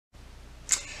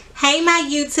Hey my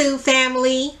YouTube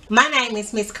family, my name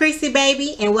is Miss Chrissy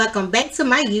Baby and welcome back to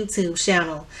my YouTube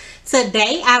channel.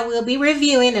 Today I will be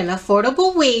reviewing an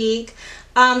affordable wig.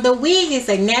 The wig is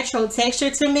a natural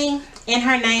texture to me and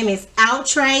her name is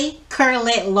Outre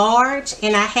Curlette Large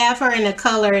and I have her in the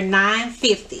color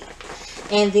 950.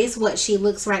 And this is what she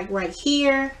looks like right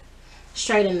here,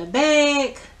 straight in the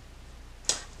bag.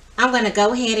 I'm going to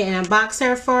go ahead and unbox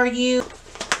her for you.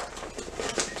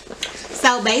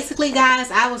 So basically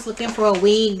guys, I was looking for a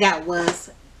wig that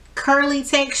was curly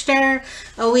texture,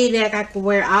 a wig that I could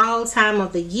wear all time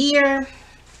of the year,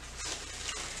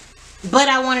 but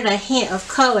I wanted a hint of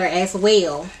color as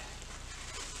well.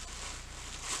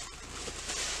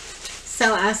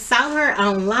 So I saw her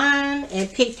online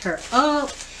and picked her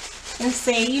up and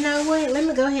said, you know what, let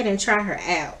me go ahead and try her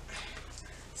out.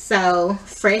 So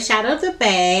fresh out of the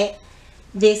bag,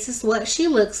 this is what she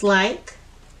looks like.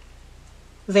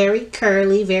 Very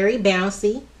curly, very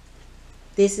bouncy.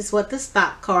 This is what the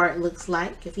stock card looks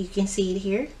like, if you can see it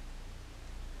here.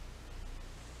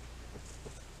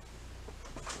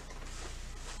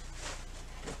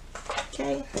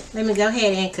 Okay, let me go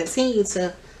ahead and continue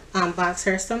to unbox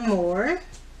her some more.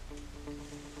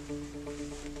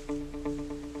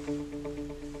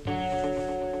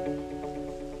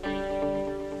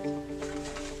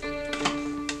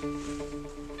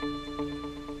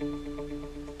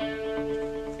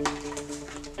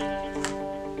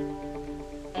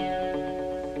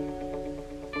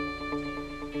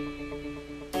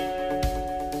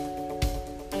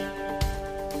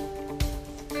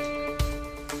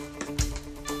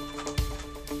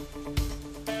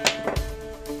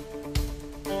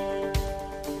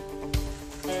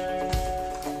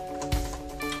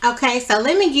 Okay, so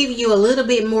let me give you a little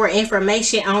bit more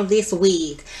information on this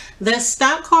wig. The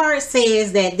stock card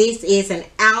says that this is an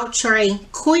Outre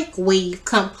quick weave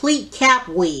complete cap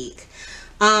wig.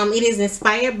 It is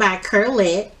inspired by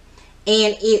Curlette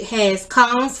and it has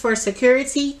combs for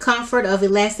security, comfort of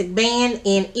elastic band,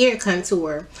 and ear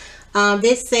contour.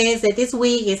 This says that this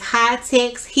wig is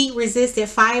high-tech, heat-resistant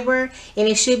fiber and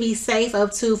it should be safe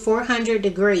up to 400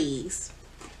 degrees.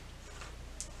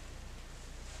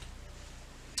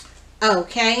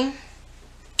 Okay,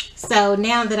 so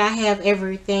now that I have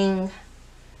everything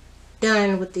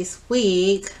done with this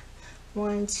wig,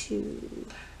 Miss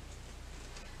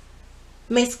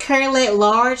Curlette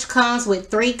Large comes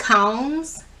with 3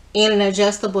 combs and an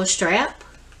adjustable strap.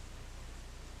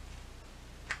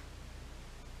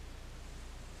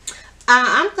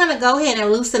 I'm going to go ahead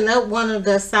and loosen up one of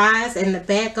the sides in the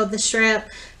back of the strap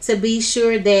to be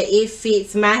sure that it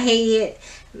fits my head.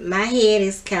 My head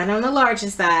is kind of on the larger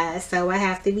side, so I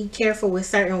have to be careful with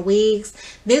certain wigs.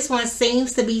 This one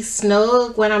seems to be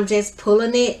snug when I'm just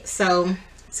pulling it, so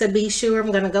to be sure,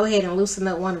 I'm going to go ahead and loosen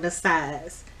up one of the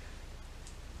sides.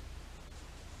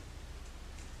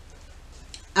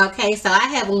 Okay, so I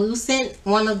have loosened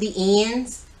one of the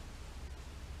ends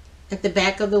at the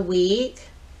back of the wig.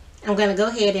 I'm going to go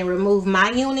ahead and remove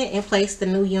my unit and place the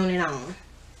new unit on.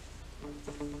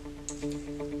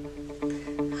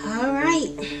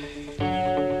 Alright.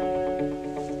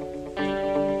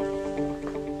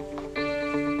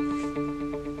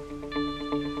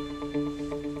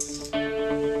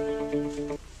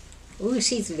 Ooh,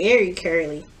 she's very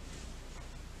curly.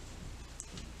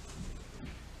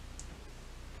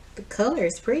 The color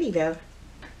is pretty though.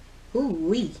 Ooh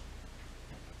wee.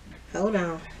 Hold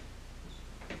on.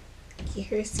 Get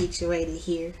her situated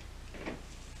here.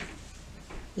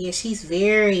 Yeah, she's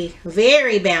very,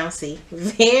 very bouncy,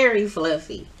 very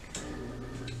fluffy.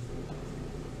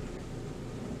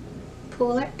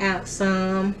 Pull her out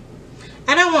some.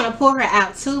 I don't want to pull her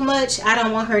out too much. I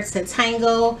don't want her to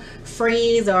tangle,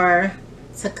 freeze, or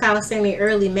to cause any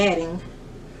early matting.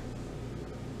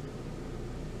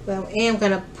 But I am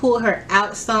going to pull her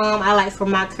out some. I like for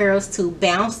my curls to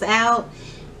bounce out.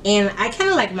 And I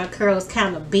kind of like my curls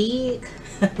kind of big,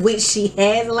 which she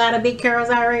has a lot of big curls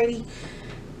already.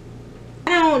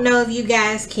 I don't know if you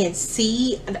guys can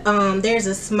see, there's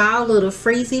a small little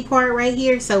freezy part right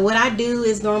here. So what I do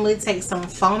is normally take some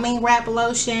foaming wrap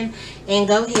lotion and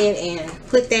go ahead and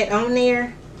put that on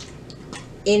there.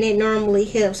 And it normally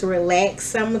helps relax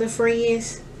some of the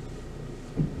frizz.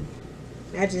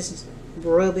 I just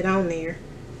rub it on there.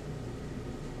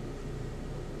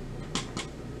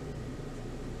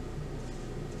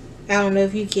 I don't know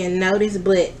if you can notice,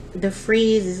 but the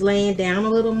frizz is laying down a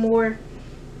little more.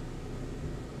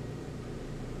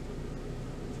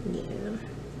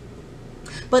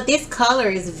 But this color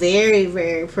is very,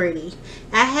 very pretty.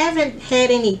 I haven't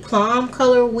had any plum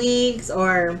color wigs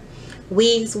or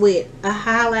wigs with a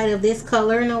highlight of this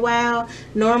color in a while.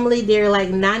 Normally they're like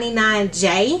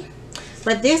 99J.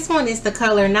 But this one is the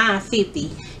color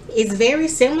 950. It's very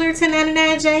similar to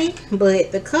 99J,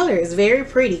 but the color is very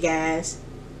pretty, guys.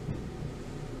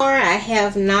 Or I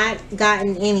have not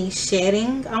gotten any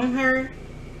shedding on her.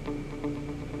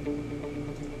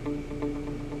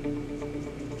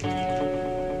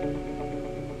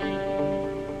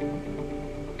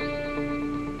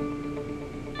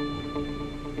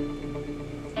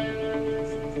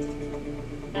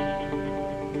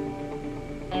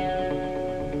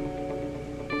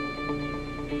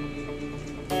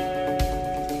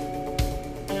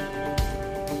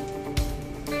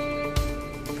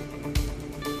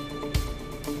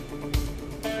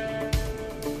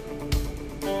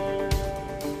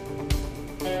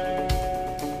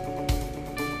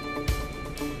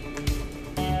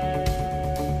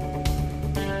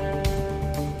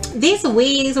 This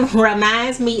wig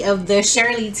reminds me of the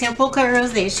Shirley Temple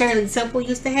curls that Shirley Temple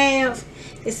used to have.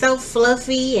 It's so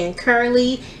fluffy and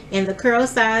curly, and the curl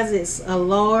size is a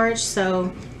large,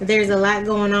 so there's a lot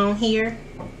going on here.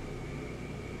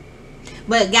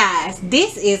 But guys,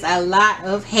 this is a lot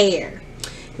of hair.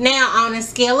 Now, on a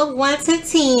scale of 1 to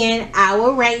 10, I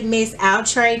will rate Miss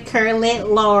Outre Curlette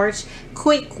Large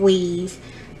Quick Weave.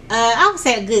 I would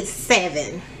say a good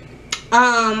 7.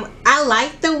 I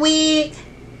like the wig.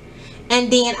 And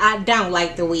then I don't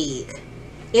like the wig.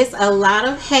 It's a lot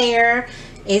of hair.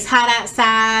 It's hot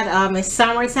outside. It's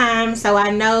summertime, so I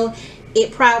know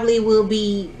it probably will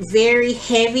be very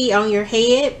heavy on your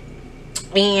head.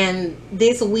 And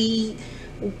this weave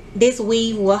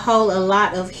will hold a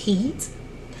lot of heat.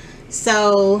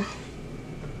 So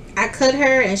I cut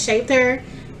her and shaped her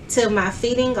to my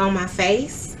fitting on my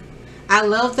face. I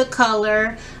love the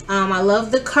color. I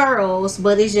love the curls,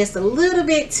 but it's just a little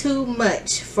bit too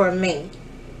much for me.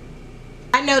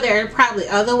 I know there are probably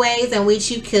other ways in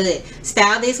which you could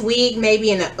style this wig,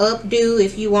 maybe in an updo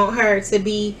if you want her to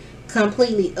be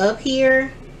completely up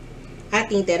here. I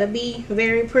think that'll be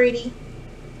very pretty.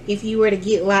 If you were to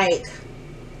get like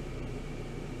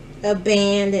a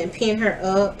band and pin her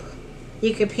up,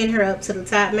 you could pin her up to the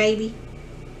top maybe.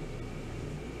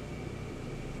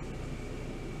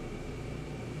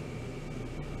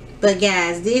 But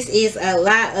guys, this is a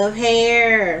lot of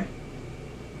hair.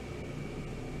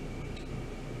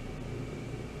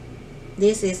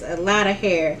 This is a lot of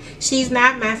hair. She's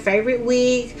not my favorite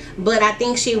wig, but I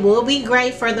think she will be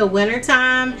great for the winter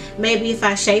time. Maybe if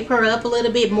I shape her up a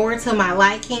little bit more to my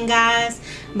liking, guys.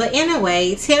 But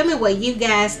anyway, tell me what you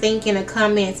guys think in the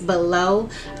comments below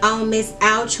on Miss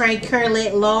Outre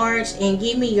Curlette Large, and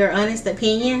give me your honest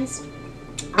opinions.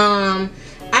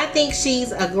 I think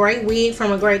she's a great wig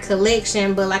from a great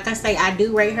collection, but like I say, I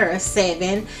do rate her a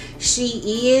 7.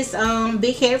 She is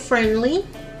big head friendly.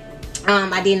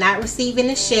 I did not receive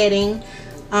any shedding.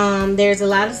 There's a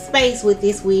lot of space with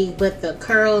this wig, but the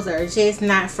curls are just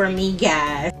not for me,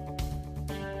 guys.